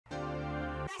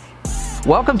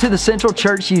Welcome to the Central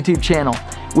Church YouTube channel.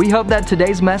 We hope that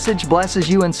today's message blesses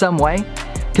you in some way.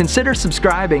 Consider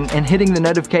subscribing and hitting the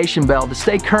notification bell to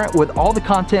stay current with all the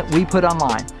content we put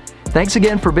online. Thanks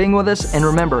again for being with us, and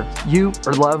remember, you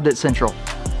are loved at Central.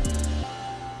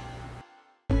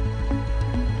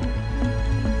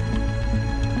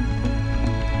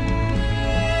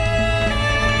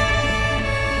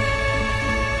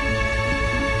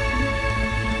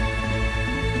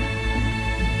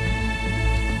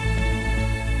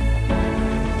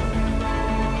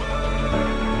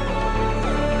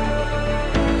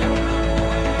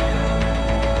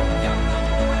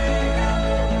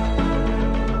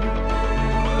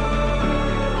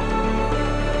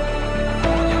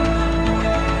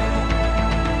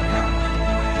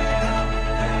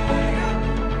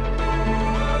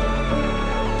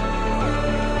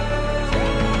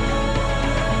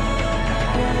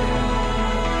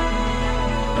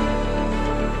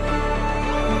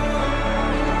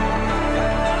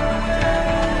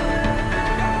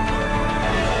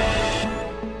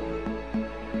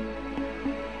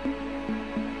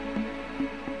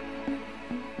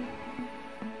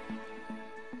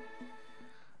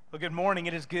 Good morning.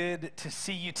 It is good to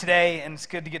see you today, and it's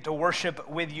good to get to worship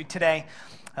with you today.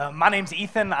 My name's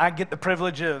Ethan. I get the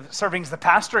privilege of serving as the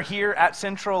pastor here at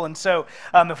Central, and so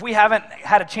if we haven't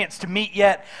had a chance to meet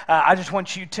yet, I just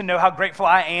want you to know how grateful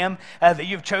I am that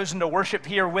you've chosen to worship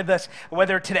here with us,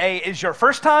 whether today is your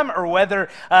first time or whether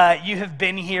you have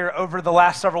been here over the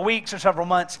last several weeks or several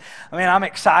months. I mean, I'm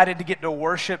excited to get to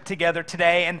worship together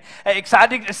today, and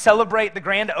excited to celebrate the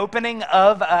grand opening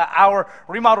of our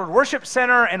remodeled worship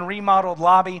center and remodeled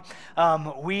lobby.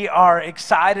 We are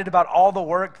excited about all the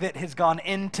work that has gone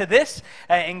into this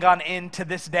and gone into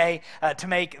this day to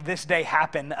make this day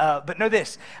happen. But know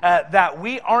this, that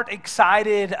we aren't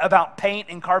excited about paint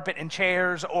and carpet and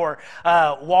chairs or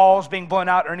walls being blown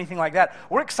out or anything like that.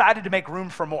 We're excited to make room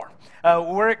for more.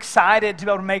 We're excited to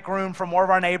be able to make room for more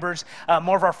of our neighbors,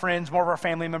 more of our friends, more of our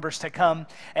family members to come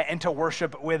and to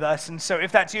worship with us. And so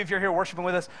if that's you, if you're here worshiping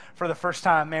with us for the first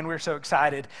time, man, we're so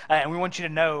excited. And we want you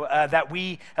to know that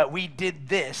we did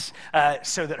this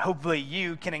so that hopefully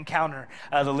you can encounter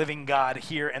the living God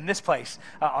here in this place,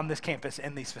 on this campus,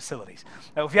 in these facilities.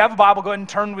 Now, if you have a Bible, go ahead and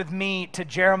turn with me to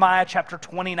Jeremiah chapter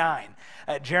 29.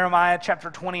 Jeremiah chapter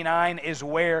 29 is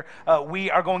where we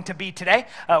are going to be today,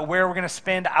 where we're going to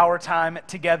spend our time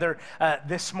together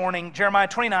this morning. Jeremiah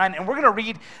 29, and we're going to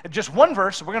read just one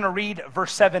verse. We're going to read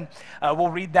verse 7. We'll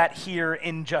read that here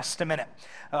in just a minute.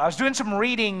 I was doing some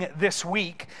reading this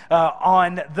week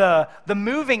on the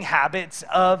moving habits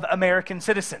of American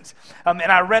citizens. And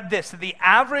I read this, that the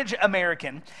average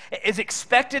American is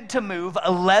expected to move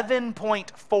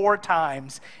 11.4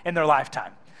 times in their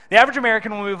lifetime. The average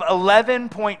American will move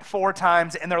 11.4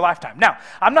 times in their lifetime. Now,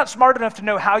 I'm not smart enough to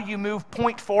know how you move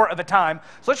 0.4 of a time,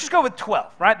 so let's just go with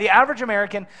 12, right? The average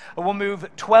American will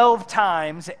move 12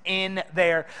 times in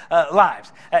their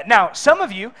lives. Now, some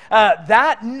of you,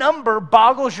 that number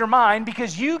boggles your mind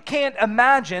because you can't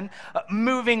imagine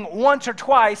moving once or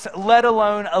twice, let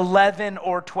alone 11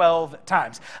 or 12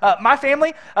 times. My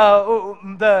family,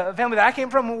 the family that I came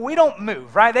from, we don't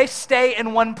move, right? They stay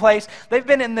in one place. They've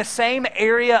been in the same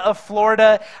area of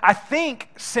Florida, I think,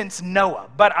 since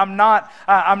Noah, but I'm not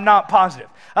positive.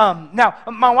 Now,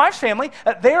 my wife's family,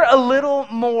 they're a little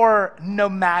more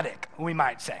nomadic, we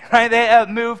might say, right? They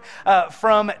move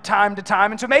from time to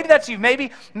time, and so maybe that's you. Maybe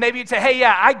you'd say, hey,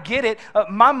 yeah, I get it.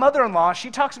 My mother-in-law,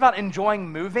 she talks about enjoying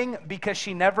moving because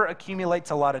she never accumulates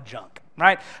a lot of junk.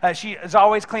 Right? She is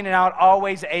always cleaning out,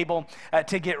 always able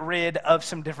to get rid of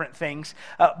some different things.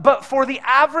 But for the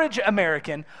average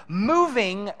American,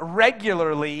 moving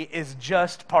regularly is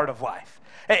just part of life.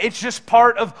 It's just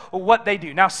part of what they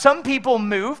do. Now, some people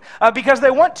move because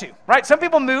they want to, right? Some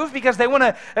people move because they want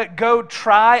to go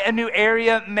try a new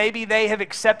area. Maybe they have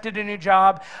accepted a new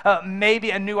job. Maybe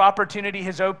a new opportunity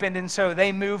has opened, and so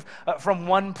they move from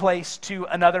one place to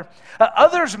another.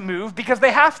 Others move because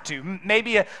they have to.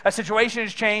 Maybe a situation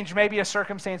has changed. Maybe a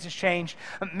circumstance has changed.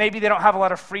 Maybe they don't have a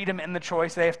lot of freedom in the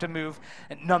choice. They have to move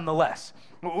nonetheless.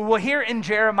 Well, here in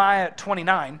Jeremiah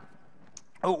 29,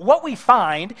 what we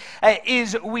find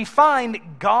is we find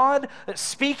God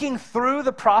speaking through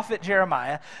the prophet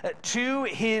Jeremiah to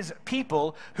his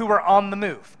people who are on the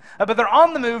move. But they're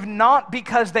on the move not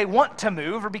because they want to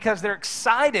move or because they're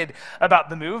excited about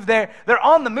the move. They're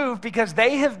on the move because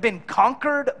they have been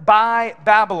conquered by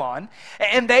Babylon,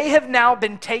 and they have now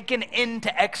been taken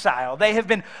into exile. They have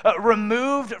been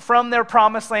removed from their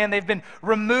promised land. They've been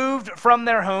removed from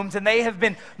their homes, and they have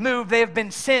been moved. They have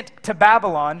been sent to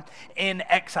Babylon in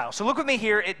exile. So look with me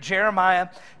here at Jeremiah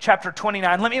chapter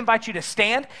 29. Let me invite you to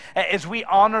stand as we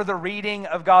honor the reading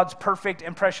of God's perfect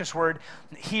and precious word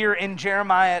here in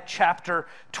Jeremiah chapter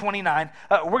 29.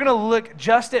 We're going to look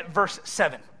just at verse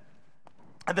 7.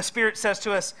 The Spirit says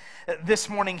to us this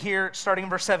morning here, starting in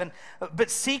verse 7,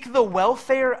 "But seek the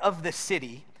welfare of the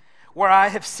city where I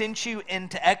have sent you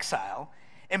into exile,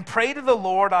 and pray to the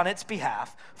Lord on its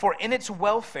behalf, for in its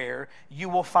welfare you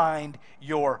will find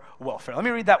your welfare." Let me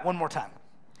read that one more time.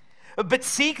 "But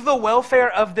seek the welfare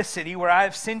of the city where I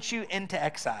have sent you into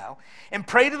exile, and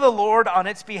pray to the Lord on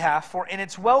its behalf, for in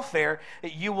its welfare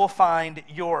you will find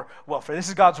your welfare." This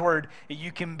is God's word.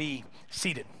 You can be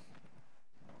seated.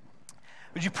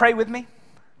 Would you pray with me?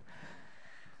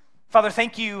 Father,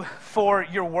 thank you for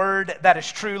your word that is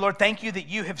true. Lord, thank you that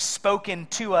you have spoken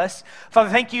to us. Father,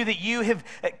 thank you that you have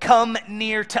come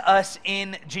near to us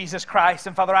in Jesus Christ.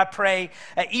 And Father, I pray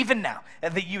even now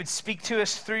that you would speak to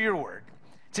us through your word.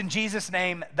 It's in Jesus'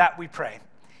 name that we pray.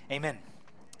 Amen.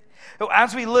 So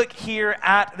as we look here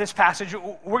at this passage,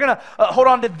 we're going to hold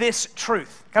on to this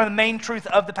truth, kind of the main truth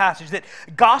of the passage, that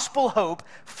gospel hope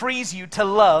frees you to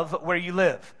love where you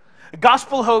live.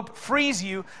 Gospel hope frees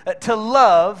you to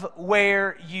love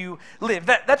where you live.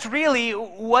 That's really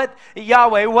what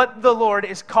Yahweh, what the Lord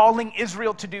is calling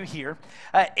Israel to do here.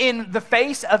 In the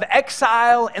face of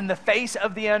exile, in the face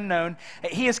of the unknown,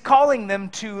 he is calling them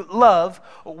to love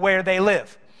where they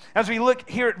live. As we look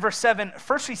here at verse 7,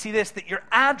 first we see this, that your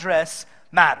address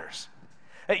matters.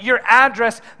 Your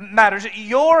address matters.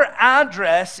 Your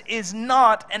address is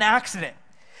not an accident.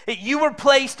 You were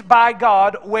placed by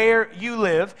God where you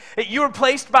live. You were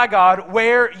placed by God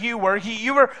where you work.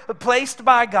 You were placed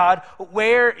by God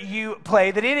where you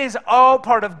play. That it is all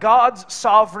part of God's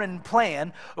sovereign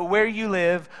plan where you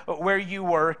live, where you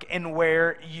work, and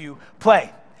where you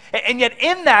play. And yet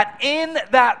in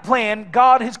that plan,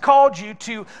 God has called you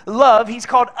to love. He's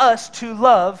called us to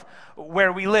love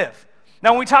where we live.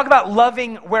 Now, when we talk about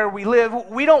loving where we live,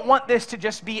 we don't want this to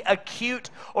just be a cute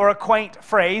or a quaint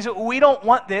phrase. We don't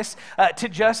want this to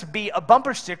just be a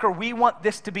bumper sticker. We want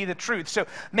this to be the truth. So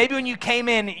maybe when you came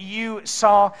in, you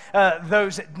saw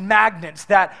those magnets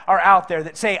that are out there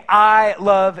that say, "I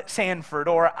love Sanford,"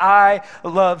 or "I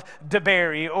love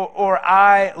DeBerry," or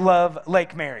 "I love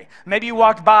Lake Mary." Maybe you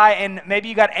walked by and maybe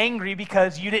you got angry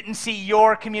because you didn't see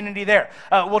your community there.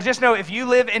 Well, just know if you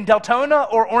live in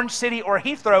Deltona or Orange City or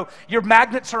Heathrow, your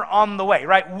magnets are on the way,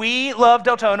 right? We love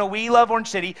Deltona, we love Orange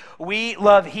City, we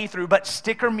love Heathrow, but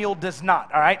Sticker Mule does not,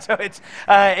 all right? So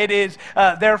it is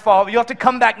their fault. You'll have to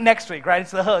come back next week, right?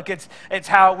 It's the hook. It's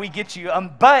how we get you.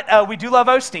 But we do love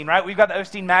Osteen, right? We've got the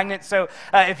Osteen magnet. So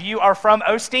if you are from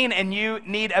Osteen and you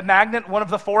need a magnet, one of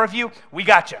the four of you, we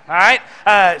got you, all right?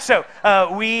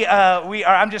 We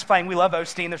are. I'm just playing. We love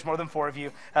Osteen. There's more than four of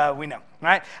you. We know,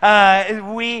 right?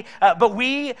 But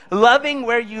we loving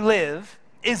where you live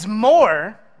is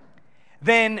more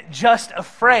than just a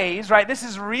phrase, right? This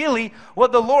is really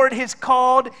what the Lord has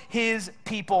called his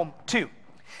people to.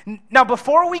 Now,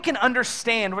 before we can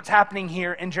understand what's happening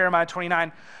here in Jeremiah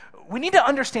 29, we need to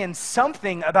understand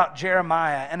something about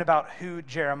Jeremiah and about who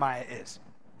Jeremiah is.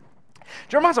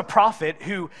 Jeremiah's a prophet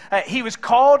who he was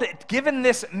called, given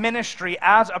this ministry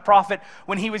as a prophet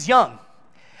when he was young.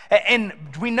 And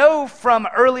we know from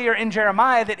earlier in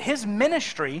Jeremiah that his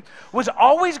ministry was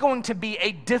always going to be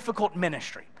a difficult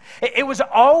ministry. It was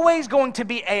always going to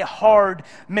be a hard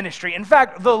ministry. In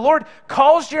fact, the Lord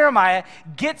calls Jeremiah,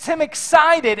 gets him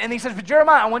excited, and he says, "But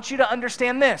Jeremiah, I want you to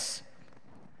understand this.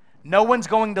 No one's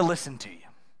going to listen to you.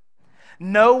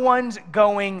 No one's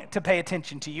going to pay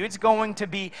attention to you. It's going to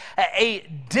be a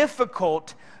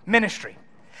difficult ministry."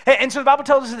 And so the Bible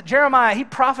tells us that Jeremiah, he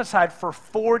prophesied for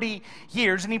 40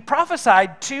 years, and he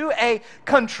prophesied to a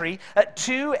country,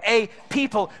 to a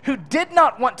people who did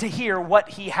not want to hear what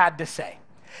he had to say.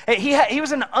 He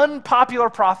was an unpopular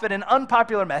prophet, an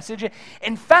unpopular message.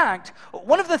 In fact,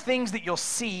 one of the things that you'll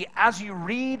see as you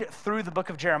read through the book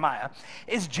of Jeremiah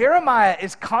is Jeremiah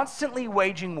is constantly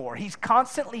waging war. He's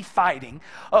constantly fighting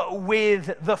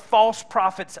with the false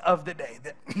prophets of the day.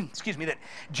 That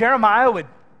Jeremiah would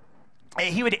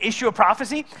issue a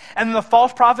prophecy, and then the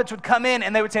false prophets would come in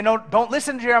and they would say, "No, don't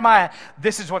listen to Jeremiah.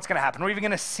 This is what's going to happen." We're even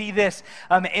going to see this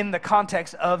in the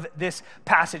context of this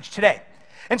passage today.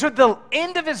 And so at the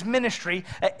end of his ministry,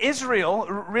 Israel,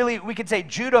 really we could say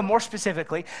Judah more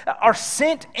specifically, are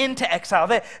sent into exile.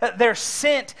 They're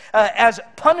sent as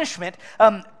punishment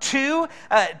to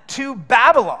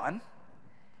Babylon.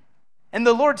 And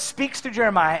the Lord speaks to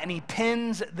Jeremiah and he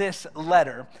pens this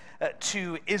letter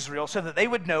to Israel so that they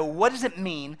would know what does it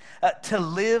mean to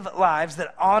live lives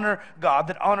that honor God,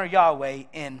 that honor Yahweh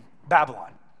in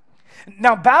Babylon.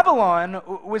 Now, Babylon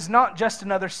was not just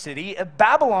another city.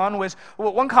 Babylon was,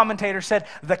 what one commentator said,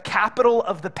 the capital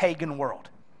of the pagan world.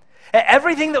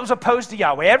 Everything that was opposed to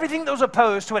Yahweh, everything that was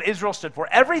opposed to what Israel stood for,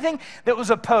 everything that was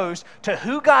opposed to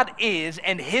who God is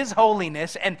and his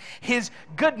holiness and his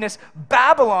goodness,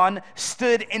 Babylon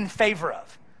stood in favor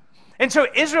of. And so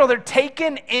Israel, they're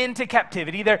taken into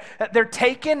captivity, they're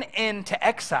taken into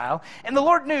exile, and the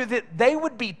Lord knew that they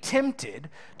would be tempted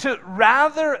to,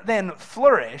 rather than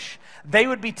flourish, they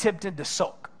would be tempted to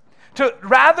sulk. To,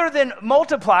 rather than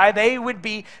multiply, they would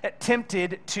be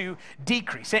tempted to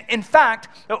decrease. In fact,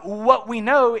 what we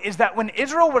know is that when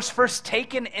Israel was first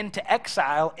taken into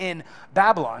exile in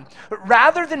Babylon,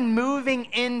 rather than moving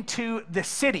into the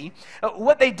city,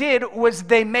 what they did was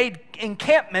they made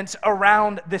encampments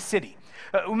around the city.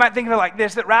 We might think of it like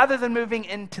this, that rather than moving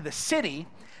into the city,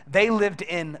 they lived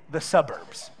in the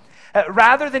suburbs.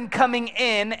 Rather than coming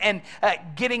in and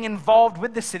getting involved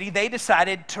with the city, they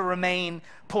decided to remain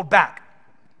pulled back.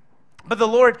 But the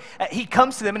Lord, he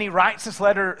comes to them and he writes this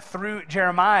letter through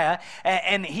Jeremiah,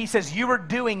 and he says, you are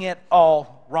doing it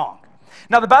all wrong.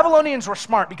 Now, the Babylonians were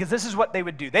smart because this is what they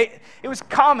would do. It was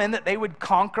common that they would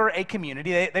conquer a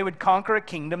community, they would conquer a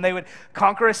kingdom, they would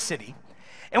conquer a city.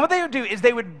 And what they would do is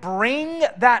they would bring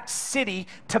that city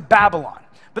to Babylon.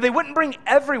 But they wouldn't bring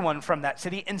everyone from that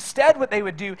city. Instead, what they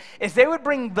would do is they would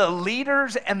bring the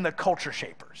leaders and the culture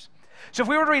shapers. So if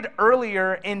we were to read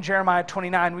earlier in Jeremiah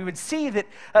 29, we would see that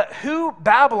who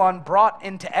Babylon brought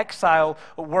into exile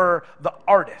were the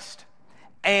artists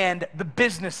and the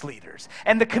business leaders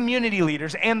and the community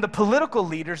leaders and the political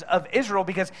leaders of Israel,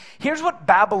 because here's what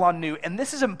Babylon knew, and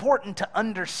this is important to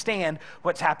understand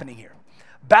what's happening here.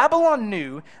 Babylon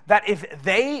knew that if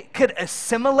they could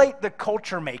assimilate the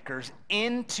culture makers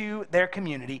into their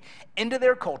community, into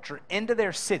their culture, into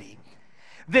their city,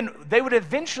 then they would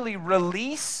eventually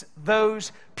release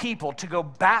those people to go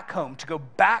back home, to go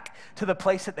back to the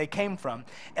place that they came from.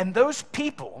 And those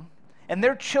people and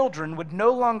their children would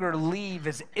no longer leave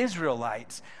as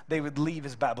Israelites, they would leave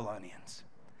as Babylonians.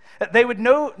 They would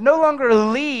no longer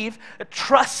leave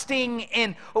trusting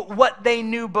in what they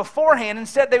knew beforehand.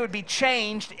 Instead, they would be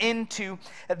changed into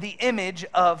the image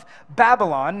of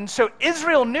Babylon. And so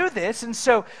Israel knew this, and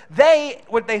so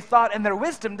what they thought in their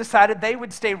wisdom, decided they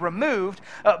would stay removed,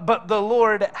 but the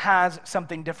Lord has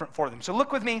something different for them. So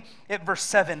look with me at verse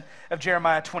 7 of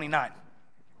Jeremiah 29.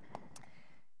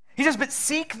 He says, but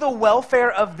seek the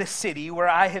welfare of the city where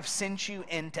I have sent you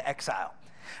into exile.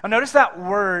 Now notice that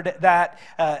word that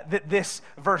this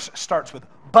verse starts with,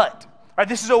 but. Right,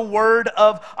 this is a word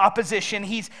of opposition.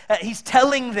 He's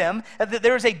telling them that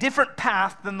there is a different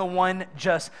path than the one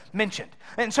just mentioned.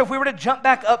 And so if we were to jump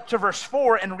back up to verse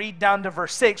 4 and read down to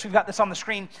verse 6, we've got this on the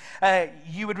screen,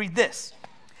 you would read this.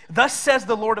 Thus says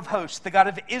the Lord of hosts, the God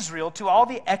of Israel, to all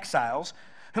the exiles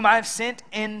whom I have sent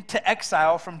into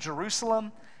exile from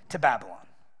Jerusalem to Babylon.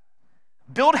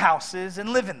 Build houses and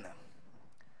live in them.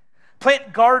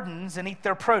 Plant gardens and eat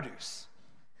their produce.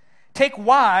 Take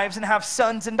wives and have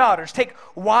sons and daughters. Take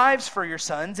wives for your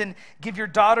sons and give your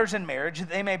daughters in marriage, that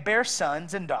they may bear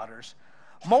sons and daughters.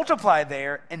 Multiply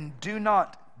there and do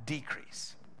not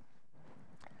decrease.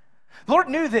 The Lord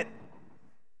knew that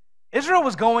Israel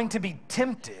was going to be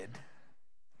tempted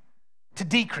to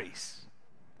decrease.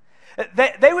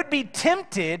 They would be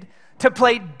tempted to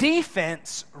play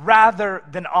defense rather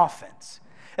than offense.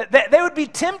 They would be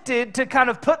tempted to kind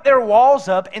of put their walls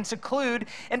up and seclude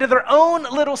into their own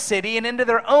little city and into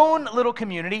their own little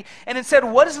community. And instead,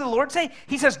 what does the Lord say?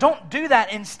 He says, don't do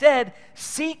that. Instead,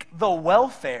 seek the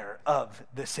welfare of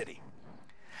the city.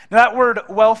 Now, that word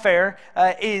welfare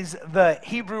is the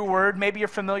Hebrew word. Maybe you're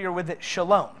familiar with it,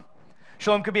 shalom.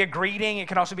 Shalom could be a greeting. It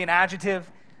can also be an adjective.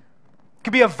 It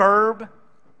could be a verb.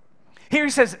 Here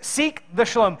he says, seek the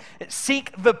shalom.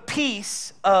 Seek the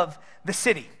peace of the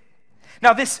city.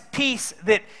 Now, this peace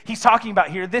that he's talking about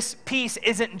here, this peace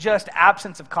isn't just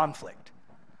absence of conflict.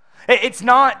 It's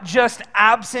not just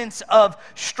absence of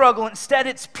struggle. Instead,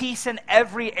 it's peace in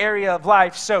every area of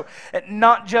life. So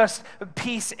not just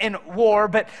peace in war,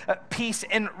 but peace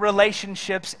in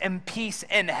relationships and peace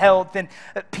in health and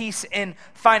peace in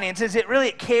finances.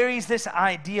 It carries this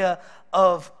idea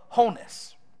of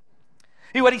wholeness.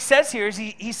 What he says here is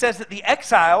he says that the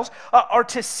exiles are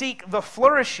to seek the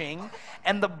flourishing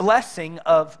and the blessing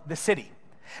of the city.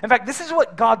 In fact, this is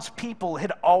what God's people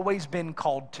had always been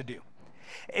called to do.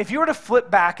 If you were to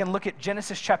flip back and look at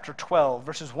Genesis chapter 12,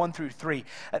 verses 1 through 3,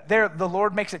 there the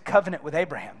Lord makes a covenant with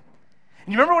Abraham.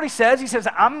 And you remember what he says? He says,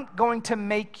 I'm going to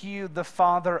make you the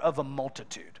father of a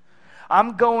multitude.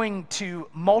 I'm going to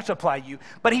multiply you.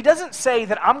 But he doesn't say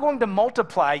that I'm going to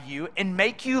multiply you and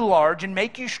make you large and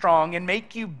make you strong and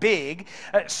make you big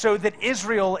so that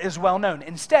Israel is well known.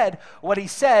 Instead, what he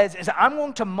says is, I'm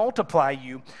going to multiply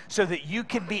you so that you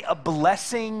can be a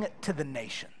blessing to the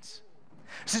nations.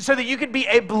 So that you could be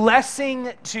a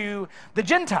blessing to the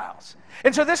Gentiles.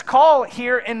 And so this call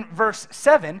here in verse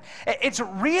 7, it's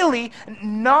really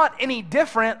not any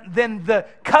different than the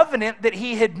covenant that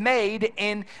he had made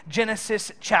in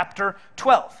Genesis chapter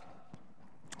 12.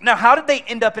 Now, how did they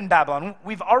end up in Babylon?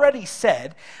 We've already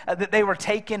said that they were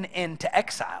taken into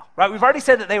exile, right? We've already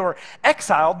said that they were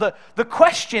exiled. The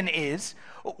question is,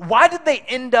 why did they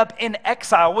end up in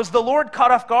exile? Was the Lord caught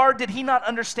off guard? Did he not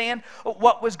understand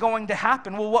what was going to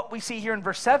happen? Well, what we see here in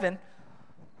verse 7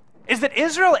 is that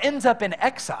Israel ends up in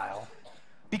exile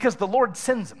because the Lord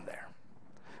sends them there.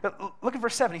 Look at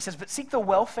verse 7. He says, but seek the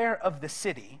welfare of the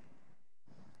city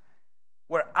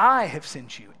where I have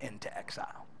sent you into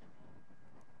exile.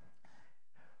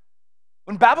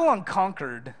 When Babylon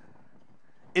conquered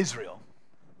Israel,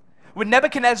 when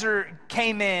Nebuchadnezzar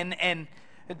came in and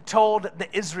told the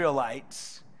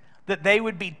Israelites that they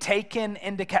would be taken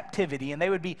into captivity and they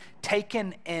would be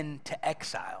taken into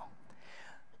exile,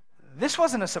 this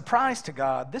wasn't a surprise to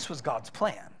God. This was God's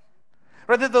plan.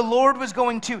 Rather, the Lord was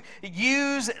going to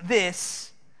use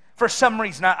this for some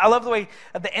reason. I love the way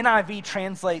the NIV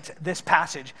translates this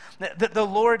passage. That the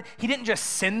Lord, he didn't just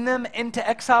send them into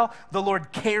exile, the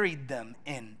Lord carried them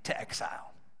into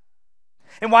exile.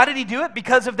 And why did he do it?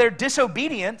 Because of their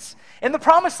disobedience in the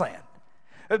promised land.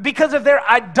 Because of their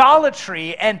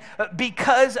idolatry and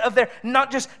because of their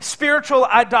not just spiritual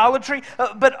idolatry,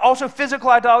 but also physical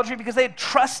idolatry, because they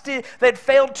had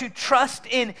failed to trust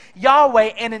in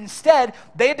Yahweh, and instead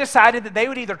they had decided that they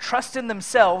would either trust in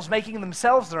themselves, making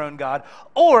themselves their own God,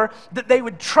 or that they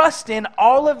would trust in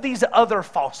all of these other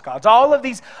false gods, all of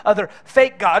these other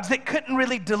fake gods that couldn't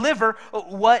really deliver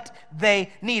what they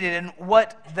needed and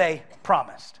what they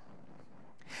promised.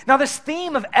 Now, this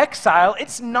theme of exile,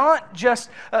 it's not just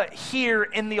here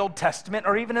in the Old Testament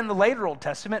or even in the later Old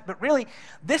Testament, but really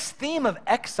this theme of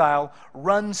exile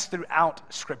runs throughout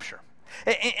Scripture.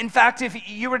 In fact, if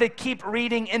you were to keep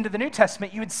reading into the New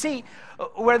Testament, you would see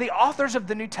where the authors of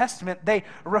the New Testament, they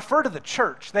refer to the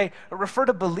church, they refer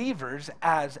to believers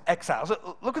as exiles.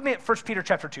 Look with me at 1 Peter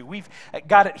chapter 2. We've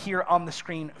got it here on the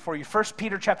screen for you. 1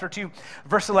 Peter chapter 2,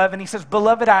 verse 11, he says,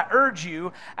 "Beloved, I urge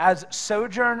you as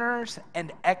sojourners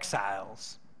and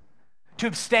exiles to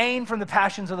abstain from the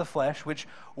passions of the flesh, which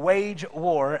wage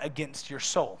war against your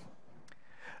soul."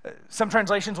 Some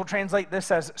translations will translate this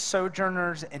as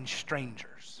sojourners and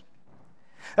strangers.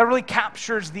 That really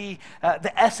captures the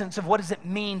essence of what does it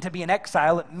mean to be an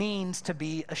exile. It means to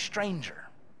be a stranger.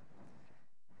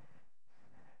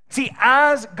 See,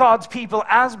 as God's people,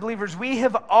 as believers, we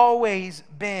have always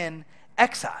been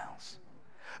exiles.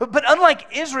 But unlike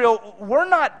Israel, we're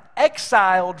not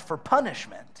exiled for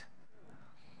punishment.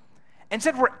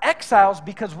 Instead, we're exiles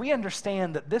because we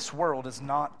understand that this world is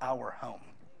not our home.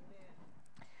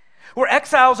 We're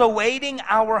exiles awaiting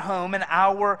our home and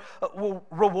our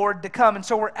reward to come. And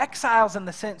so we're exiles in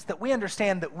the sense that we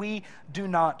understand that we do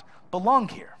not belong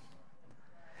here.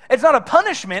 It's not a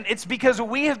punishment. It's because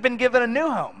we have been given a new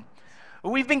home.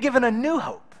 We've been given a new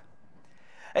hope.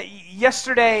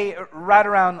 Yesterday, right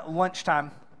around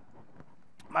lunchtime,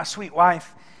 my sweet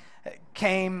wife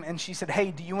came and she said,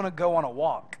 "Hey, do you want to go on a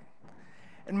walk?"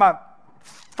 And my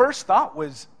first thought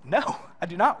was, no, I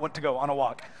do not want to go on a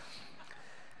walk.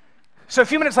 So a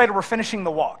few minutes later, we're finishing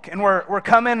the walk, and we're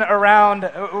coming around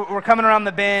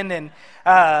the bend, and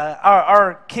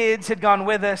our kids had gone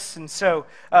with us, and so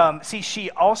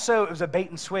she also, it was a bait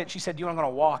and switch. She said, "Do you want to go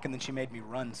on a walk?" And then she made me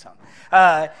run some.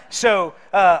 So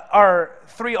our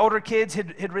three older kids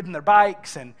had ridden their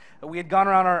bikes, and we had gone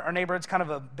around our neighborhood. It's kind of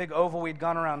a big oval. We had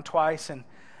gone around twice, and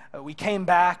we came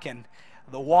back, and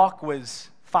the walk was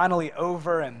finally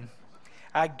over, and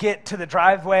I get to the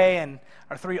driveway, and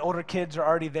our three older kids are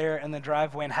already there in the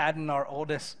driveway, and Haddon, our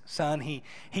oldest son, he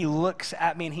looks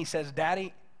at me and he says,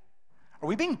 "Daddy, are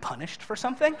we being punished for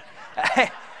something?"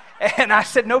 And I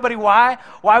said, "No, buddy, why?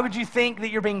 Why would you think that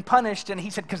you're being punished?" And he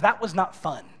said, "Because that was not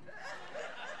fun.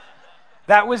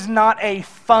 That was not a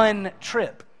fun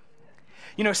trip."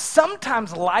 You know,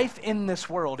 sometimes life in this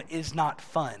world is not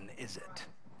fun, is it?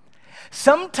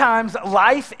 Sometimes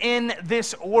life in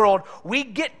this world, we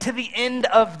get to the end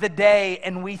of the day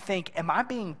and we think, am I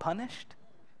being punished?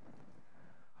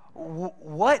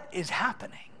 What is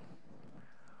happening?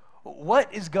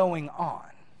 What is going on?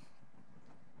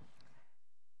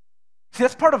 See,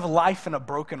 that's part of life in a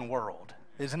broken world,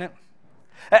 isn't it?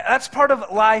 That's part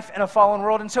of life in a fallen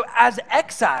world. And so as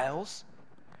exiles,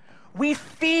 we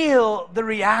feel the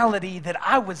reality that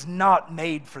I was not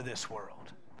made for this world.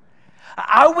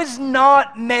 I was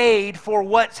not made for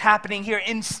what's happening here.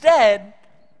 Instead,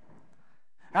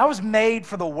 I was made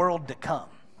for the world to come.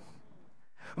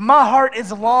 My heart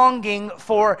is longing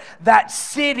for that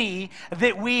city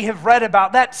that we have read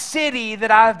about, that city that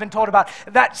I've been told about,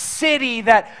 that city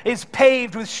that is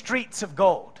paved with streets of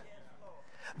gold.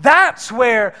 That's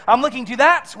where I'm looking to,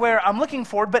 that's where I'm looking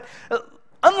forward. But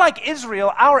unlike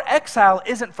Israel, our exile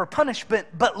isn't for punishment,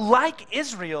 but like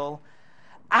Israel,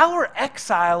 our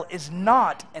exile is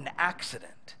not an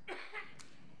accident.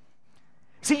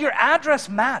 See, your address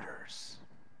matters.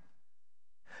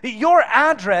 Your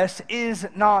address is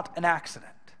not an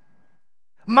accident.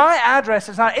 My address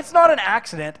is not, it's not an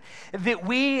accident that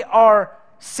we are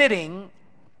sitting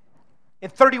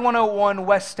at 3101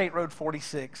 West State Road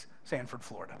 46, Sanford,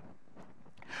 Florida.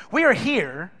 We are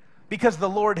here because the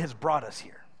Lord has brought us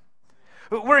here.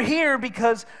 We're here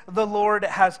because the Lord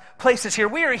has placed us here.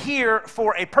 We are here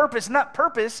for a purpose, and that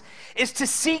purpose is to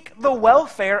seek the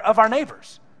welfare of our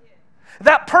neighbors.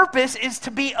 That purpose is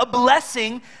to be a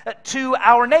blessing to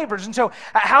our neighbors. And so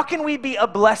how can we be a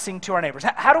blessing to our neighbors?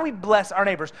 How do we bless our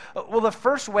neighbors? Well, the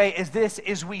first way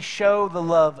is we show the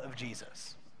love of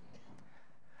Jesus.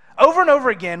 Over and over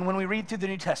again, when we read through the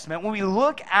New Testament, when we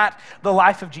look at the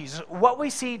life of Jesus, what we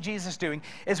see Jesus doing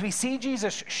is we see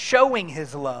Jesus showing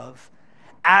his love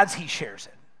as he shares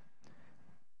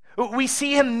it. We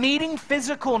see him meeting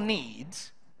physical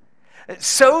needs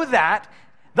so that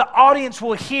the audience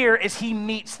will hear as he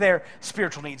meets their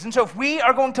spiritual needs. And so if we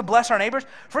are going to bless our neighbors,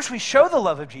 first we show the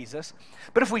love of Jesus.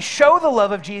 But if we show the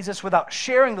love of Jesus without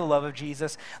sharing the love of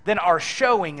Jesus, then our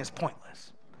showing is pointless.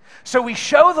 So we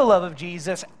show the love of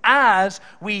Jesus as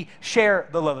we share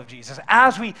the love of Jesus,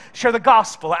 as we share the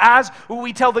gospel, as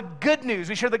we tell the good news.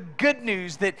 We share the good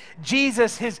news that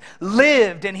Jesus has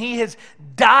lived and he has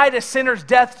died a sinner's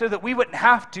death so that we wouldn't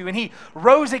have to. And he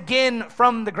rose again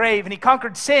from the grave and he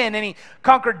conquered sin and he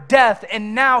conquered death.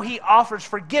 And now he offers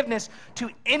forgiveness to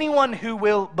anyone who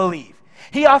will believe.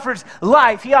 He offers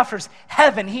life, he offers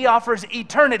heaven, he offers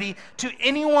eternity to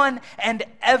anyone and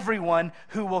everyone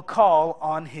who will call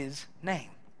on his name.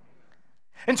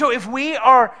 And so if we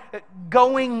are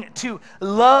going to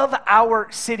love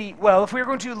our city well, if we're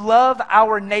going to love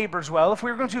our neighbors well, if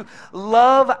we're going to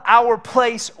love our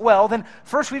place well, then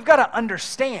first we've got to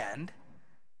understand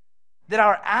that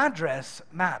our address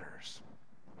matters.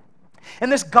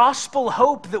 And this gospel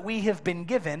hope that we have been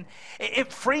given,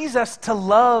 it frees us to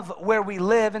love where we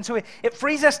live. And so it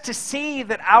frees us to see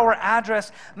that our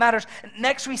address matters.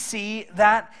 Next, we see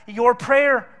that your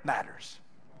prayer matters.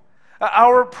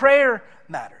 Our prayer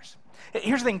matters.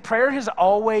 Here's the thing. Prayer has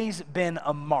always been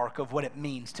a mark of what it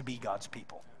means to be God's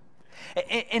people.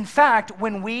 In fact,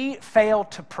 when we fail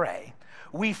to pray,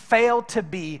 we fail to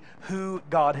be who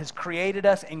God has created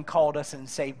us and called us and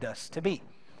saved us to be.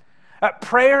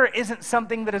 Prayer isn't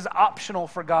something that is optional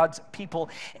for God's people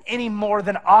any more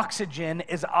than oxygen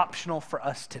is optional for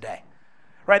us today.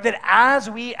 Right? That as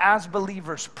we as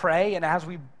believers pray and as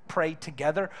we pray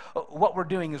together, what we're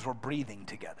doing is we're breathing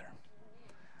together.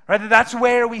 Right? That's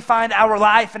where we find our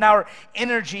life and our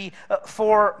energy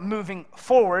for moving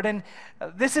forward. And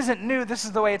this isn't new. This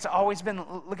is the way it's always been.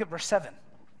 Look at verse 7.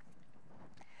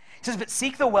 It says, "But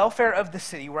seek the welfare of the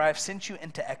city where I have sent you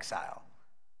into exile,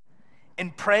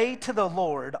 and pray to the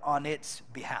Lord on its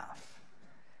behalf."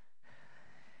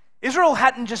 Israel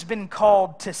hadn't just been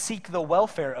called to seek the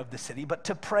welfare of the city, but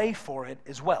to pray for it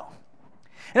as well.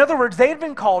 In other words, they had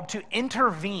been called to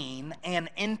intervene and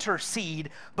intercede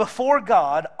before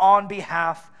God on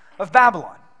behalf of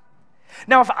Babylon.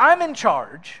 Now, if I'm in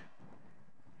charge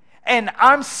and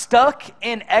I'm stuck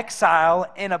in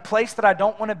exile in a place that I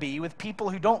don't want to be, with people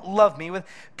who don't love me, with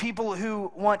people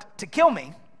who want to kill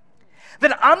me,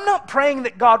 then I'm not praying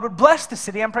that God would bless the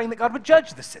city, I'm praying that God would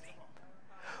judge the city.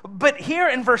 But here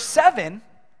in verse 7,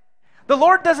 the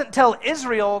Lord doesn't tell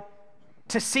Israel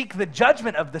to seek the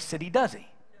judgment of the city, does he?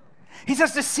 He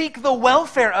says to seek the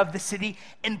welfare of the city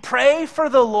and pray for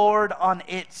the Lord on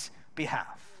its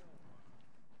behalf.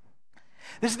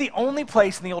 This is the only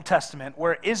place in the Old Testament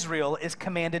where Israel is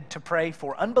commanded to pray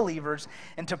for unbelievers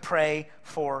and to pray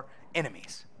for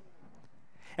enemies.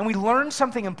 And we learn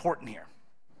something important here.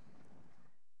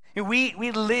 We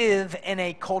live in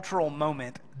a cultural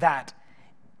moment that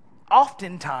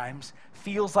oftentimes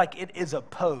feels like it is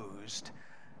opposed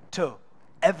to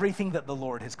everything that the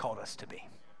Lord has called us to be.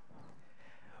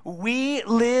 We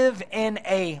live in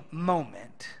a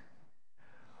moment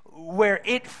where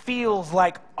it feels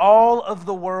like all of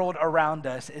the world around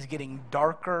us is getting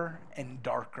darker and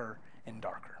darker and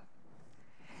darker.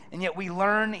 And yet we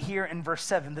learn here in verse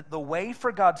 7 that the way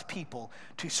for God's people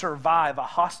to survive a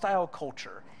hostile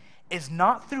culture is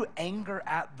not through anger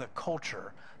at the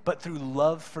culture, but through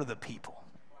love for the people.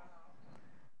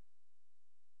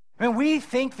 I mean, we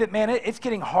think that, man, it's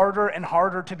getting harder and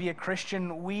harder to be a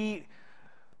Christian. We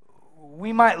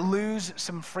might lose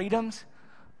some freedoms.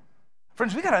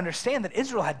 Friends, we got to understand that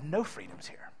Israel had no freedoms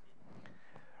here.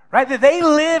 Right? That they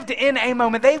lived in a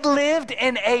moment, they lived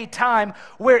in a time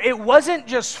where it wasn't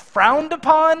just frowned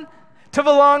upon to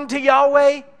belong to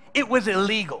Yahweh, it was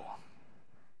illegal.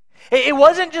 It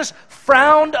wasn't just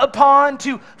frowned upon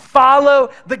to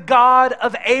follow the God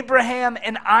of Abraham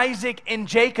and Isaac and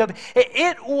Jacob.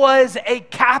 It was a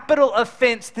capital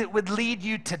offense that would lead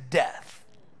you to death.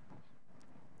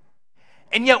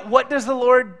 And yet, what does the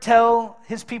Lord tell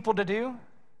his people to do?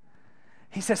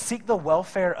 He says, seek the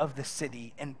welfare of the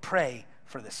city and pray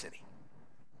for the city.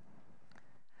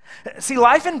 See,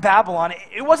 life in Babylon,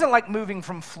 it wasn't like moving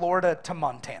from Florida to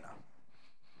Montana.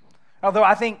 Although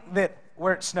I think that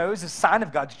where it snows is a sign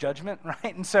of God's judgment,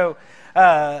 right? And so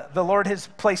the Lord has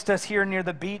placed us here near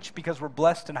the beach because we're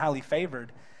blessed and highly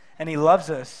favored, and he loves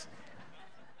us.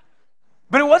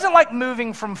 But it wasn't like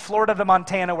moving from Florida to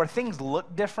Montana where things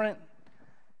look different.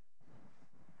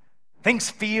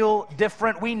 Things feel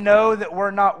different. We know that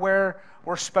we're not where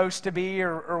we're supposed to be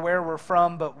or where we're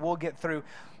from, but we'll get through.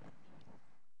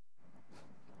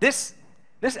 This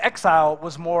exile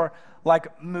was more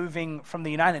like moving from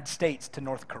the United States to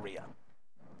North Korea.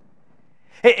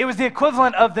 It was the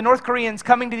equivalent of the North Koreans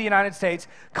coming to the United States,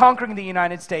 conquering the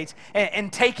United States,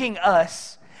 and taking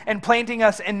us and planting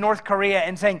us in North Korea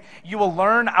and saying, you will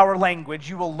learn our language,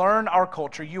 you will learn our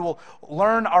culture, you will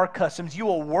learn our customs, you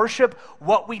will worship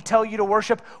what we tell you to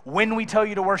worship, when we tell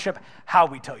you to worship, how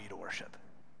we tell you to worship.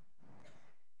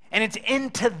 And it's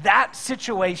into that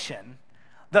situation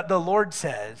that the Lord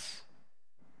says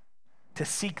to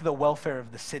seek the welfare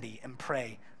of the city and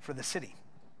pray for the city.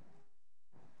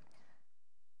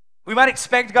 We might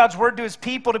expect God's word to his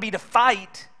people to be to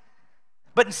fight,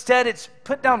 but instead it's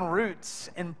put down roots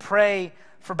and pray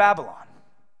for Babylon.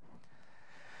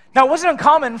 Now, it wasn't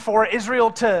uncommon for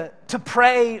Israel to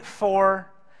pray for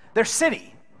their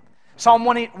city. Psalm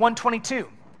 122,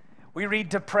 we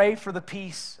read to pray for the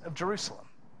peace of Jerusalem.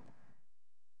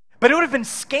 But it would have been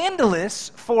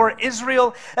scandalous for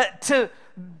Israel to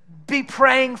be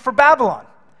praying for Babylon.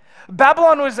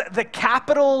 Babylon was the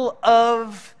capital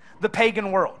of the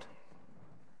pagan world.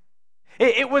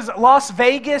 It was Las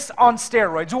Vegas on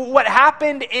steroids. What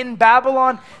happened in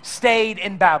Babylon stayed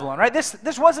in Babylon, right?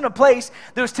 This wasn't a place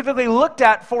that was typically looked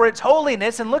at for its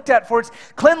holiness and looked at for its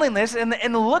cleanliness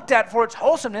and looked at for its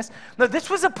wholesomeness. No,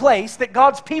 this was a place that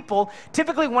God's people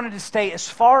typically wanted to stay as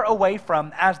far away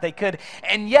from as they could.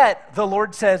 And yet, the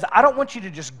Lord says, I don't want you to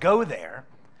just go there.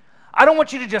 I don't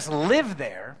want you to just live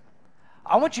there.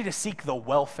 I want you to seek the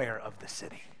welfare of the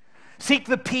city. Seek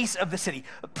the peace of the city.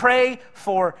 Pray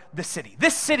for the city.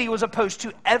 This city was opposed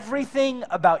to everything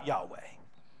about Yahweh.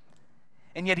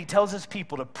 And yet he tells his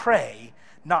people to pray,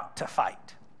 not to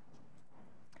fight.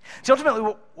 So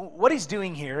ultimately, what he's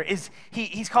doing here is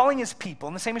he's calling his people,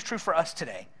 and the same is true for us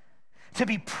today, to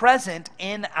be present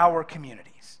in our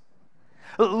communities.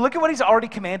 Look at what he's already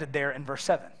commanded there in verse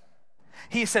 7.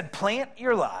 He said, plant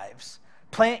your lives,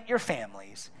 plant your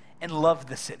families, and love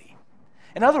the city.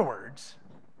 In other words,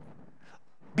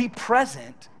 be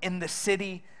present in the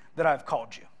city that I've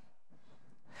called you.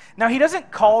 Now, he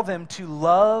doesn't call them to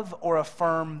love or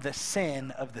affirm the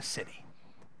sin of the city.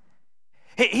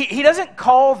 He doesn't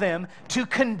call them to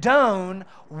condone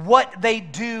what they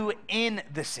do in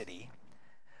the city.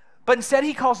 But instead,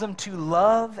 he calls them to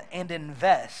love and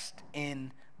invest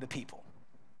in the people.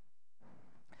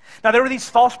 Now, there were these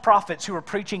false prophets who were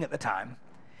preaching at the time.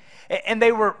 And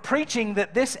they were preaching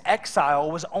that this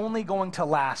exile was only going to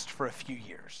last for a few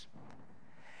years.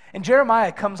 And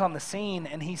Jeremiah comes on the scene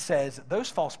and he says, those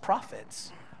false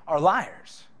prophets are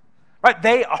liars, right?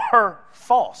 They are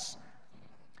false.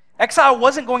 Exile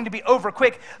wasn't going to be over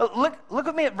quick. Look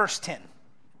with me at verse 10.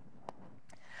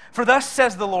 For thus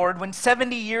says the Lord, when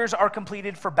 70 years are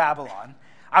completed for Babylon,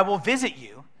 I will visit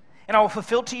you and I will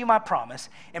fulfill to you my promise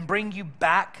and bring you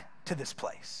back to this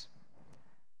place.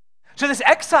 So this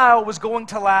exile was going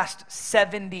to last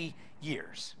 70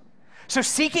 years. So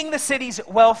seeking the city's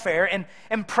welfare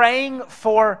and praying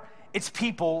for its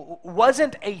people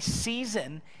wasn't a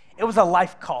season, it was a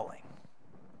life calling.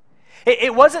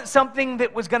 It wasn't something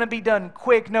that was going to be done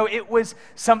quick. No, it was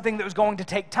something that was going to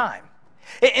take time.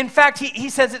 In fact, he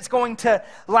says it's going to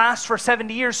last for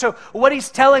 70 years. So what he's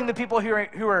telling the people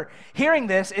who are hearing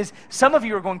this is some of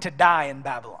you are going to die in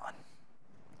Babylon.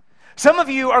 Some of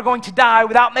you are going to die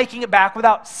without making it back,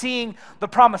 without seeing the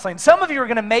promised land. Some of you are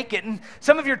going to make it, and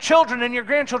some of your children and your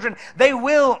grandchildren, they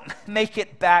will make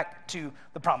it back to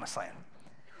the promised land.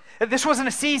 This wasn't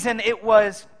a season, it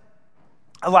was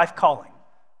a life calling.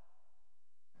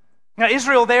 Now,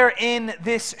 Israel, they're in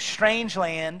this strange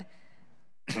land,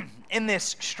 in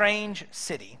this strange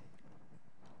city.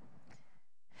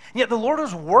 Yet the Lord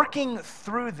was working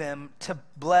through them to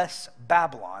bless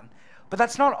Babylon, but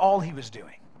that's not all he was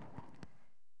doing.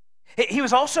 He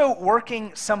was also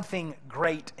working something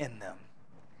great in them.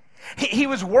 He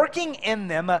was working in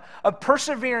them a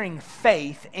persevering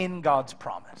faith in God's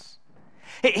promise.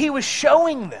 He was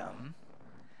showing them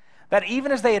that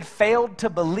even as they had failed to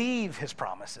believe his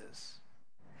promises,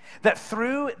 that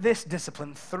through this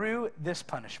discipline, through this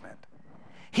punishment,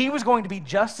 he was going to be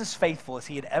just as faithful as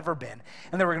he had ever been,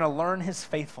 and they were going to learn his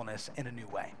faithfulness in a new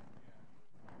way.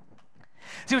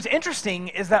 See, what's interesting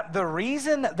is that the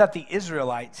reason that the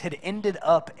Israelites had ended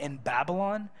up in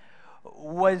Babylon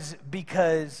was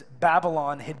because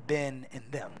Babylon had been in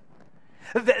them.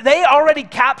 They already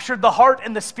captured the heart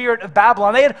and the spirit of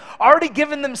Babylon. They had already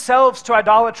given themselves to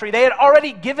idolatry. They had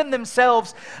already given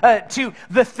themselves to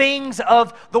the things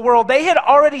of the world. They had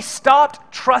already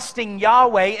stopped trusting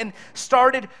Yahweh and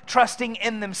started trusting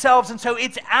in themselves. And so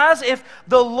it's as if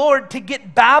the Lord, to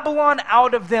get Babylon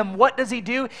out of them, what does he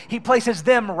do? He places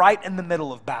them right in the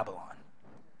middle of Babylon.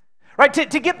 Right,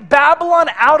 to get Babylon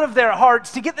out of their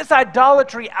hearts, to get this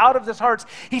idolatry out of their hearts,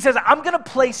 he says, I'm going to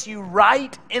place you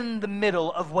right in the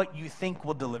middle of what you think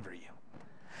will deliver you.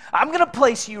 I'm going to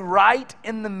place you right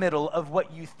in the middle of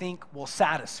what you think will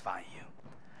satisfy you.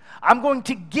 I'm going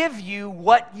to give you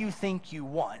what you think you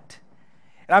want.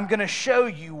 And I'm going to show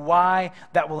you why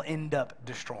that will end up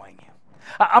destroying you.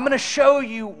 I'm going to show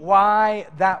you why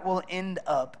that will end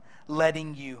up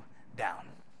letting you down.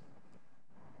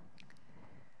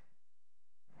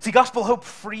 See, gospel hope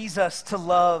frees us to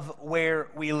love where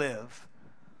we live.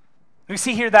 We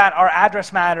see here that our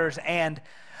address matters and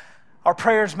our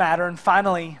prayers matter. And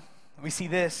finally, we see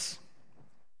this: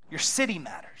 your city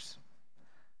matters.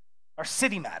 Our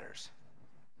city matters.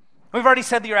 We've already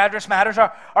said that your address matters.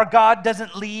 Our God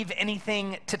doesn't leave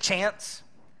anything to chance.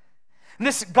 And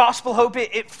this gospel hope,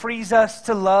 it frees us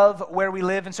to love where we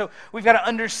live. And so we've got to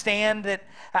understand that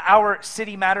our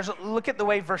city matters. Look at the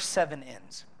way verse 7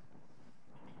 ends.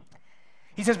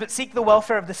 He says, but seek the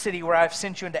welfare of the city where I have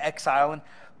sent you into exile, and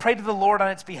pray to the Lord on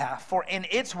its behalf, for in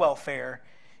its welfare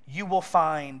you will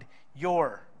find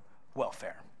your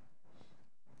welfare.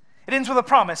 It ends with a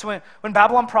promise. When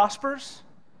Babylon prospers,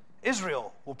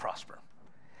 Israel will prosper.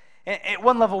 At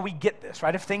one level, we get this,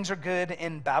 right? If things are good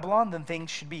in Babylon, then things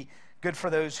should be good for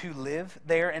those who live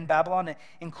there in Babylon,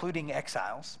 including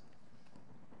exiles.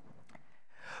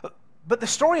 But the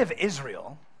story of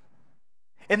Israel,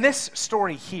 in this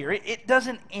story here, it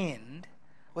doesn't end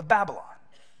with Babylon.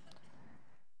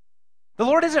 The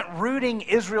Lord isn't rooting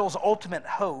Israel's ultimate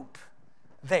hope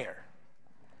there.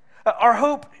 Our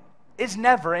hope is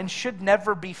never and should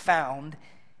never be found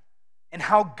in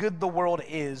how good the world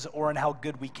is or in how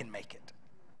good we can make it.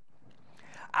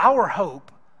 Our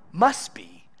hope must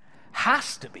be,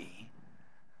 has to be,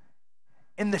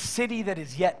 in the city that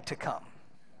is yet to come.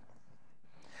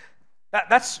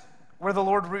 That's where the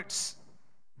Lord roots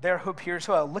their hope here as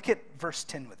well. Look at verse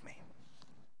 10 with me.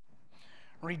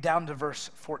 Read down to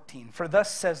verse 14. For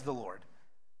thus says the Lord,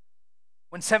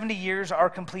 when 70 years are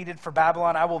completed for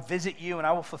Babylon, I will visit you and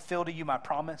I will fulfill to you my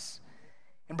promise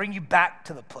and bring you back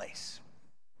to the place.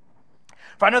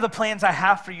 For I know the plans I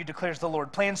have for you, declares the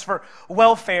Lord, plans for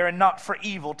welfare and not for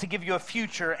evil, to give you a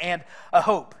future and a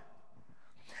hope.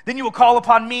 Then you will call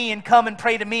upon me and come and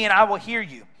pray to me, and I will hear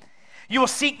you. You will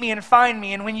seek me and find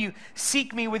me, and when you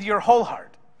seek me with your whole heart,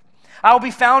 I will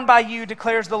be found by you,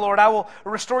 declares the Lord. I will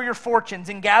restore your fortunes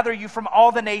and gather you from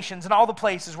all the nations and all the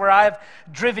places where I have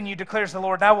driven you, declares the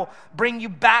Lord. And I will bring you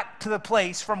back to the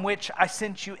place from which I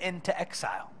sent you into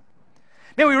exile.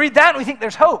 Now we read that and we think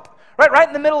there's hope. Right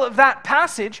in the middle of that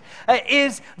passage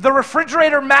is the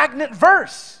refrigerator magnet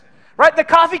verse. Right, the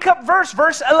coffee cup verse,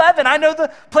 verse 11. I know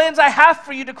the plans I have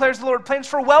for you, declares the Lord. Plans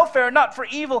for welfare, not for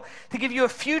evil, to give you a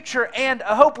future and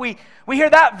a hope. We hear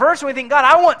that verse and we think, God,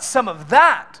 I want some of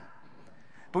that.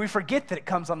 But we forget that it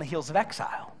comes on the heels of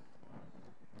exile.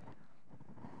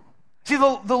 See,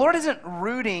 the Lord isn't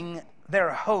rooting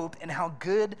their hope in how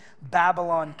good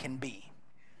Babylon can be.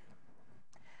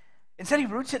 Instead, he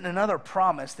roots it in another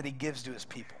promise that he gives to his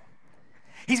people.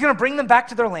 He's going to bring them back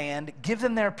to their land, give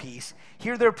them their peace,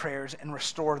 hear their prayers, and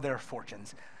restore their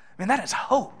fortunes. I mean, that is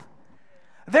hope.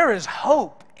 There is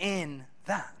hope in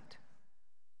that.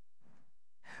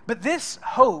 But this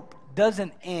hope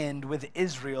doesn't end with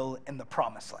Israel in the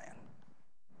promised land.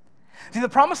 See, the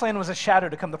promised land was a shadow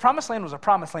to come. The promised land was a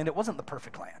promised land. It wasn't the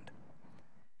perfect land.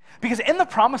 Because in the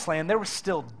promised land, there was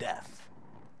still death.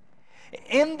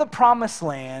 In the promised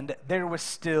land, there was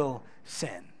still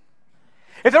sin.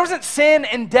 If there wasn't sin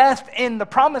and death in the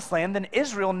promised land, then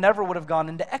Israel never would have gone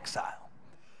into exile.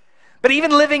 But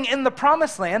even living in the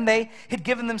promised land, they had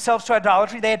given themselves to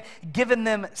idolatry. They had given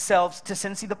themselves to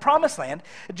sin. See, the promised land,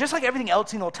 just like everything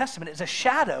else in the Old Testament, is a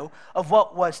shadow of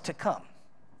what was to come.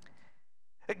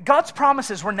 God's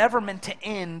promises were never meant to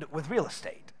end with real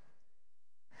estate.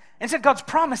 Instead, God's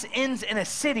promise ends in a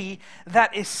city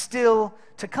that is still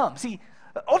to come. See,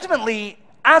 ultimately,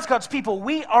 as God's people,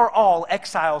 we are all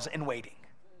exiles in waiting.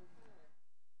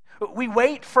 We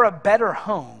wait for a better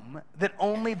home that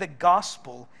only the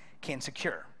gospel can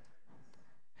secure.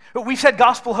 We've said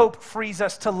gospel hope frees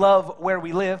us to love where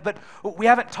we live, but we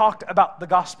haven't talked about the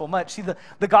gospel much. See,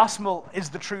 the gospel is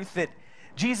the truth that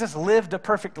Jesus lived a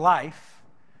perfect life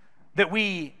that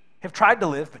we have tried to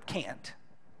live but can't.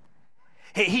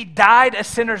 He died a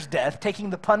sinner's death,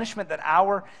 taking the punishment that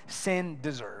our sin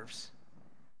deserves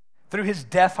through his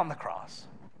death on the cross.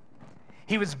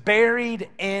 He was buried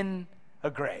in a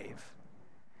grave,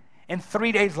 and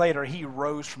 3 days later, he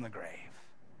rose from the grave.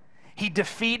 He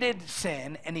defeated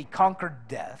sin and he conquered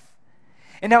death.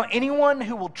 And now anyone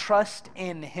who will trust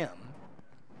in him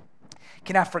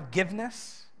can have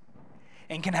forgiveness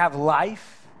and can have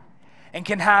life and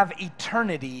can have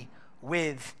eternity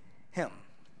with him.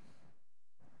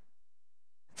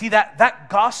 See, that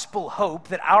gospel hope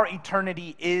that our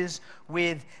eternity is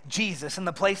with Jesus and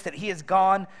the place that he has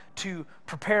gone to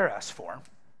prepare us for,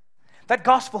 that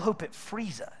gospel hope, it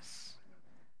frees us.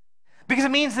 Because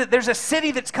it means that there's a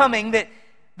city that's coming that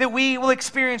we will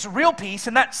experience real peace,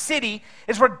 and that city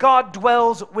is where God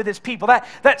dwells with his people.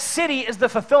 That city is the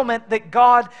fulfillment that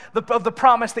of the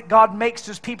promise that God makes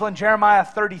to his people in Jeremiah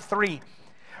 33,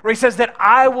 where he says that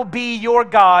I will be your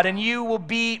God, and you will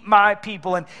be my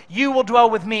people, and you will dwell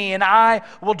with me, and I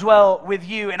will dwell with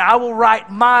you, and I will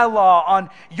write my law on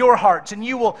your hearts, and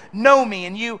you will know me,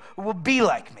 and you will be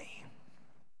like me.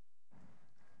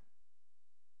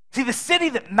 See, the city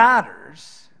that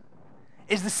matters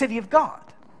is the city of God.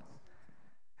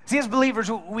 See, as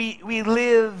believers, we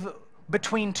live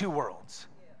between two worlds.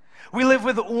 We live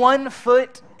with one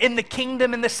foot in the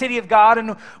kingdom, in the city of God,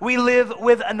 and we live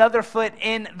with another foot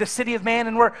in the city of man,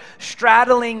 and we're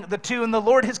straddling the two. And the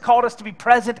Lord has called us to be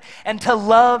present and to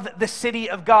love the city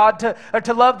of God,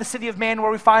 to love the city of man where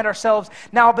we find ourselves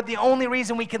now. But the only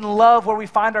reason we can love where we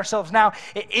find ourselves now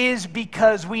is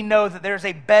because we know that there's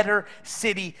a better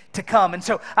city to come. And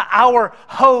so our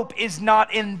hope is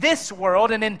not in this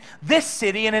world and in this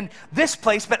city and in this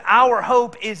place, but our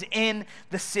hope is in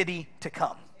the city to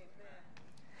come.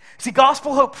 See,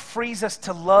 gospel hope frees us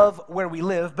to love where we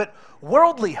live, but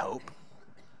worldly hope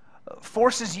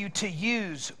forces you to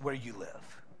use where you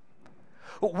live.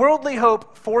 Worldly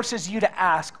hope forces you to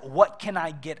ask, what can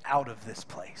I get out of this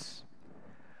place?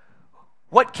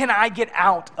 What can I get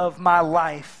out of my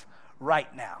life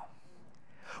right now?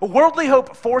 Worldly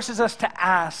hope forces us to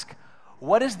ask,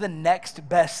 what is the next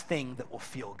best thing that will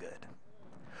feel good?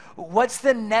 What's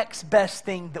the next best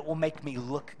thing that will make me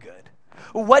look good?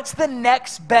 What's the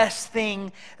next best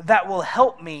thing that will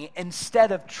help me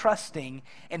instead of trusting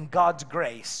in God's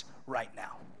grace right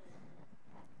now?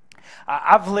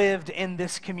 I've lived in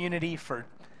this community for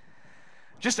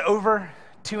just over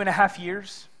 2.5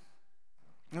 years.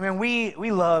 I mean,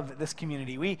 we love this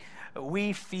community.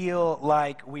 We feel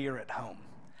like we are at home.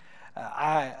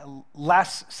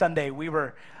 Last Sunday, we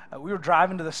were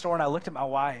driving to the store, and I looked at my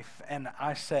wife, and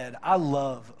I said, I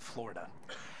love Florida.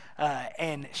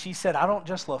 And she said, I don't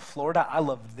just love Florida, I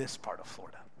love this part of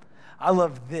Florida. I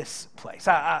love this place.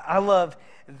 I love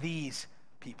these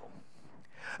people.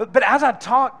 But as I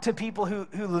talk to people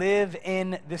who live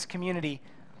in this community,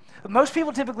 most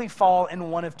people typically fall in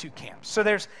one of two camps. So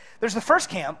there's the first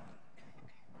camp.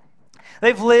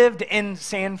 They've lived in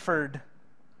Sanford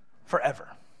forever.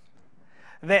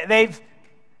 They've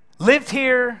lived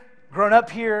here, grown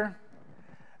up here,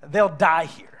 they'll die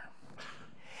here.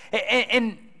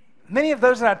 And many of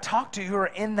those that I talk to who are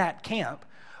in that camp,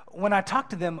 when I talk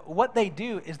to them, what they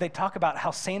do is they talk about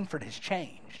how Sanford has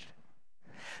changed.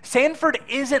 Sanford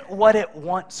isn't what it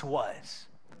once was.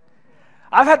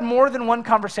 I've had more than one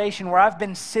conversation where I've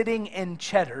been sitting in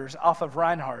Cheddar's off of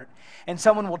Reinhardt, and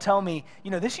someone will tell me,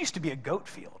 this used to be a goat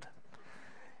field.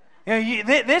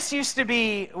 This used to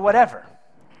be whatever.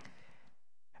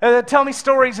 Tell me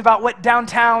stories about what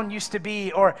downtown used to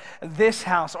be, or this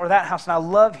house or that house. And I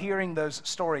love hearing those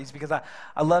stories because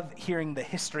I love hearing the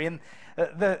history. And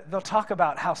they'll talk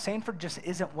about how Sanford just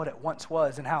isn't what it once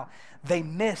was, and how they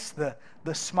miss the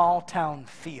small town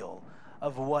feel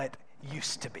of what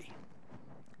used to be.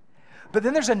 But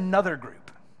then there's another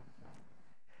group.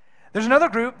 There's another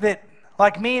group that,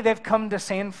 like me, they've come to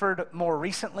Sanford more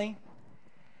recently.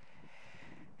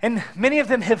 And many of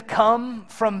them have come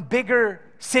from bigger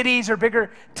cities or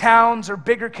bigger towns or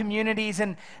bigger communities,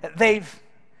 and they've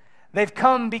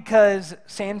come because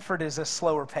Sanford is a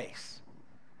slower pace.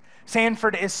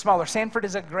 Sanford is smaller. Sanford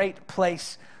is a great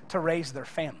place to raise their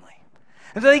family.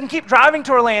 And so they can keep driving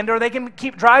to Orlando, or they can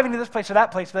keep driving to this place or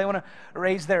that place, but they want to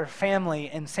raise their family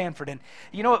in Sanford. And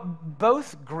you know what?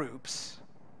 Both groups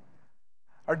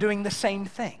are doing the same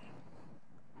thing.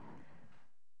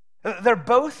 They're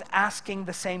both asking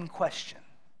the same question.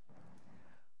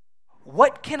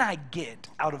 What can I get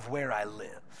out of where I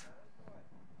live?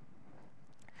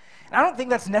 And I don't think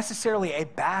that's necessarily a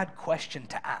bad question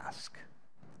to ask.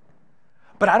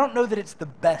 But I don't know that it's the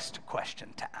best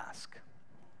question to ask.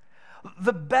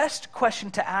 The best question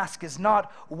to ask is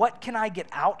not, what can I get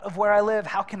out of where I live?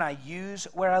 How can I use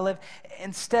where I live?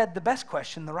 Instead, the best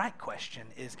question, the right question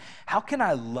is, how can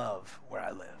I love where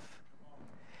I live?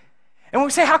 And when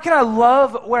we say, how can I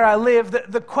love where I live,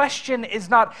 the question is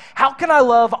not, how can I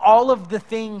love all of the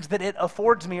things that it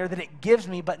affords me or that it gives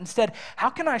me, but instead, how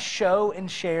can I show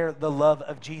and share the love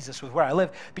of Jesus with where I live?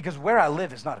 Because where I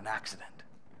live is not an accident.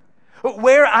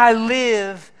 Where I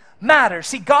live matters.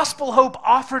 See, gospel hope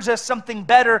offers us something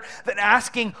better than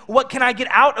asking, what can I get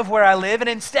out of where I live? And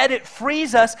instead it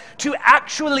frees us to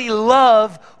actually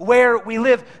love where we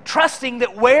live, trusting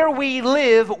that where we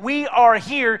live, we are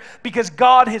here because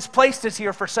God has placed us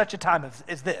here for such a time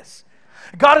as this.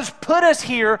 God has put us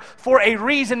here for a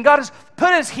reason. God has put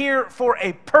us here for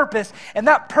a purpose, and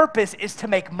that purpose is to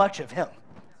make much of Him.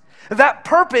 That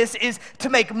purpose is to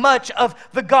make much of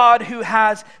the God who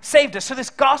has saved us. So this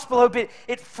gospel hope,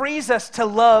 it frees us to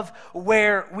love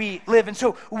where we live. And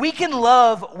so we can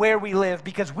love where we live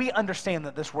because we understand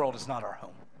that this world is not our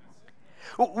home.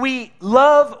 We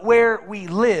love where we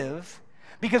live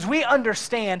because we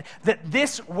understand that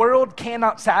this world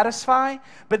cannot satisfy,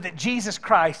 but that Jesus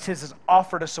Christ has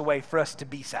offered us a way for us to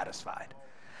be satisfied.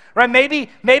 Right?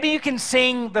 Maybe you can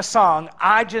sing the song,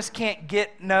 I just can't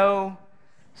get no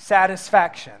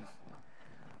satisfaction.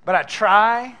 But I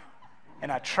try,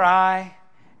 and I try,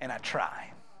 and I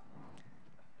try.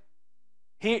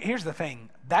 Here's the thing.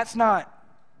 That's not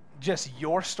just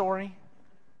your story.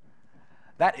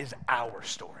 That is our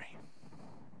story.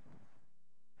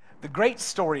 The great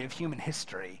story of human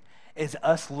history is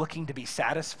us looking to be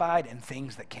satisfied in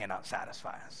things that cannot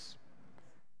satisfy us.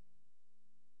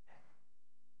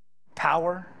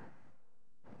 Power,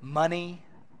 money,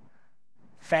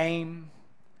 fame,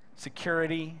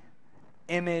 security,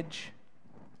 image.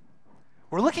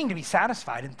 We're looking to be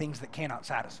satisfied in things that cannot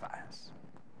satisfy us.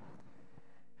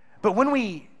 But when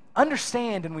we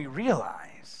understand and we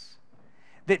realize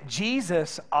that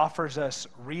Jesus offers us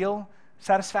real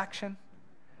satisfaction,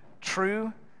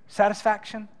 true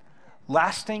satisfaction,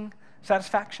 lasting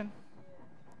satisfaction,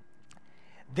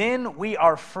 then we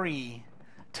are free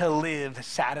to live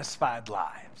satisfied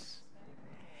lives.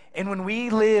 And when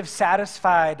we live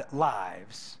satisfied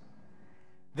lives,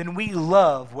 then we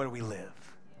love where we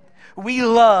live. We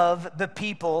love the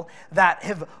people that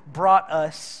have brought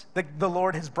us, the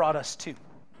Lord has brought us to.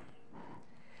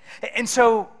 And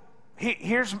so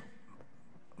here's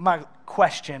my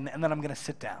question, and then I'm going to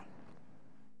sit down.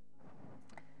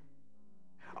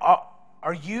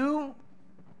 Are you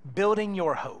building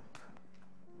your hope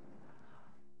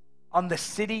on the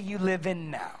city you live in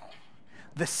now,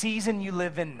 the season you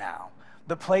live in now,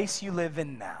 the place you live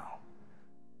in now?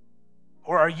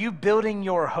 Or are you building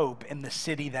your hope in the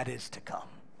city that is to come?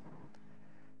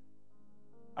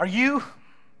 Are you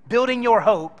building your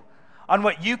hope on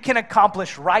what you can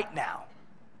accomplish right now?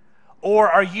 Or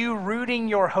are you rooting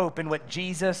your hope in what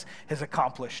Jesus has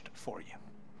accomplished for you?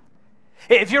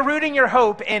 If you're rooting your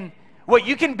hope in what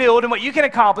you can build and what you can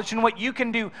accomplish and what you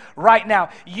can do right now,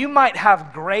 you might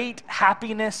have great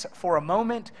happiness for a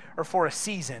moment or for a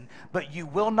season, but you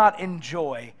will not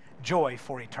enjoy joy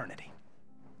for eternity.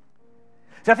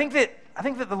 So I think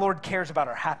that the Lord cares about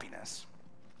our happiness.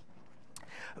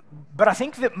 But I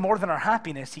think that more than our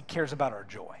happiness, He cares about our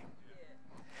joy.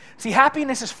 See,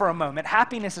 happiness is for a moment,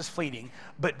 happiness is fleeting,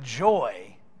 but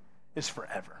joy is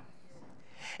forever.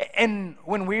 And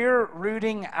when we're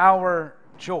rooting our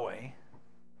joy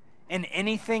in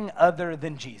anything other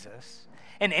than Jesus,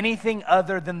 in anything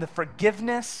other than the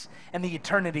forgiveness and the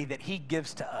eternity that he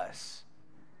gives to us,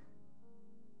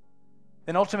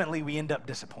 then ultimately we end up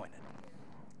disappointed.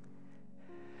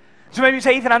 So maybe you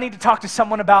say, Ethan, I need to talk to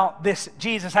someone about this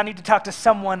Jesus. I need to talk to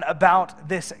someone about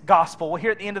this gospel. Well,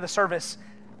 here at the end of the service,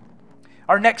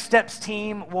 our Next Steps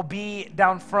team will be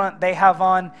down front. They have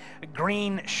on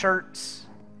green shirts.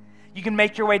 You can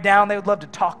make your way down. They would love to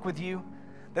talk with you.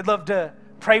 They'd love to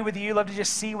pray with you, love to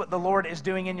just see what the Lord is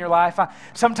doing in your life.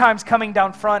 Sometimes coming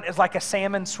down front is like a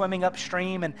salmon swimming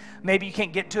upstream, and maybe you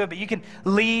can't get to it, but you can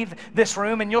leave this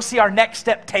room and you'll see our Next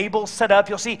Step tables set up.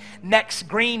 You'll see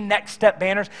green Next Step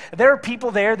banners. There are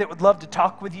people there that would love to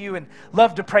talk with you and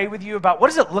love to pray with you about what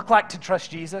does it look like to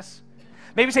trust Jesus.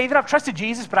 Maybe you say, Ethan, I've trusted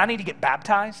Jesus, but I need to get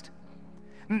baptized.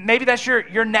 Maybe that's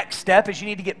your next step is you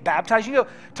need to get baptized. You can go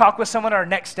talk with someone on our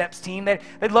Next Steps team. They'd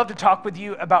love to talk with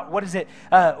you about what does it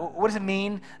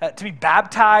mean to be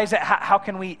baptized? How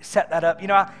can we set that up? You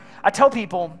know, I tell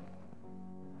people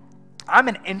I'm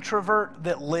an introvert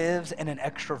that lives in an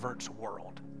extrovert's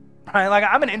world. Right? Like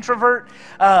I'm an introvert,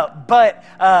 but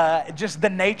just the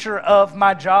nature of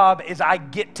my job is I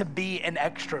get to be an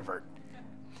extrovert.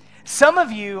 Some of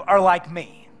you are like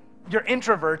me. You're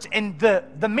introverts, and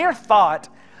the mere thought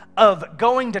of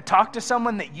going to talk to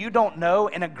someone that you don't know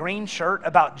in a green shirt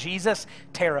about Jesus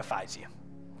terrifies you.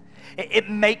 It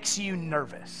makes you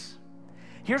nervous.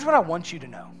 Here's what I want you to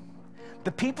know.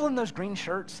 The people in those green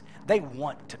shirts, they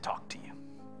want to talk to you.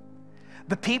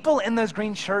 The people in those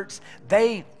green shirts,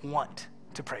 they want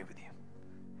to pray with you.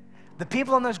 The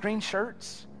people in those green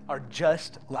shirts are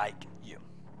just like you.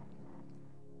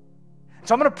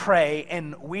 So I'm going to pray,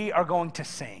 and we are going to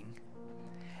sing.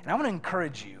 And I want to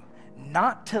encourage you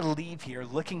not to leave here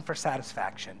looking for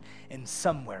satisfaction in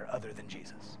somewhere other than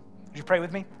Jesus. Would you pray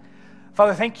with me?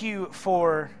 Father, thank you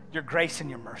for your grace and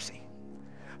your mercy.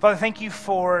 Father, thank you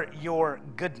for your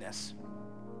goodness.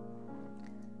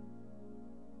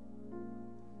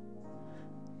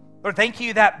 Lord, thank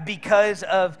you that because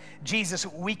of Jesus,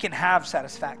 we can have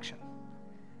satisfaction.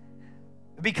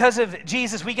 Because of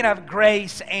Jesus, we can have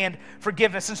grace and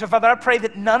forgiveness. And so, Father, I pray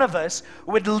that none of us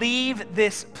would leave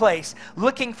this place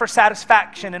looking for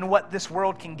satisfaction in what this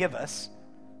world can give us,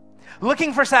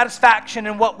 looking for satisfaction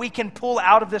in what we can pull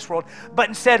out of this world, but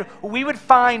instead we would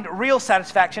find real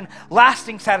satisfaction,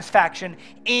 lasting satisfaction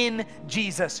in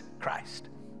Jesus Christ.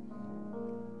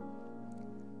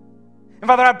 And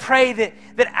Father, I pray that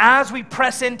as we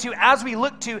press into, as we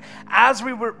look to, as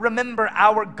we remember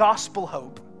our gospel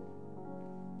hope,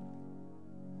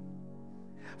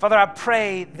 Father, I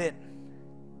pray that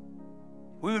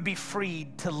we would be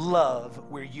freed to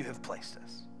love where you have placed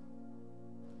us.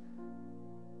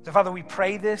 So, Father, we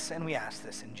pray this and we ask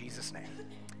this in Jesus' name.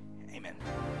 Amen.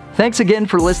 Thanks again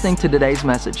for listening to today's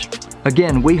message.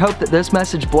 Again, we hope that this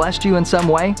message blessed you in some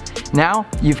way. Now,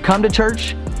 you've come to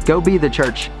church. Go be the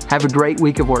church. Have a great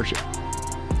week of worship.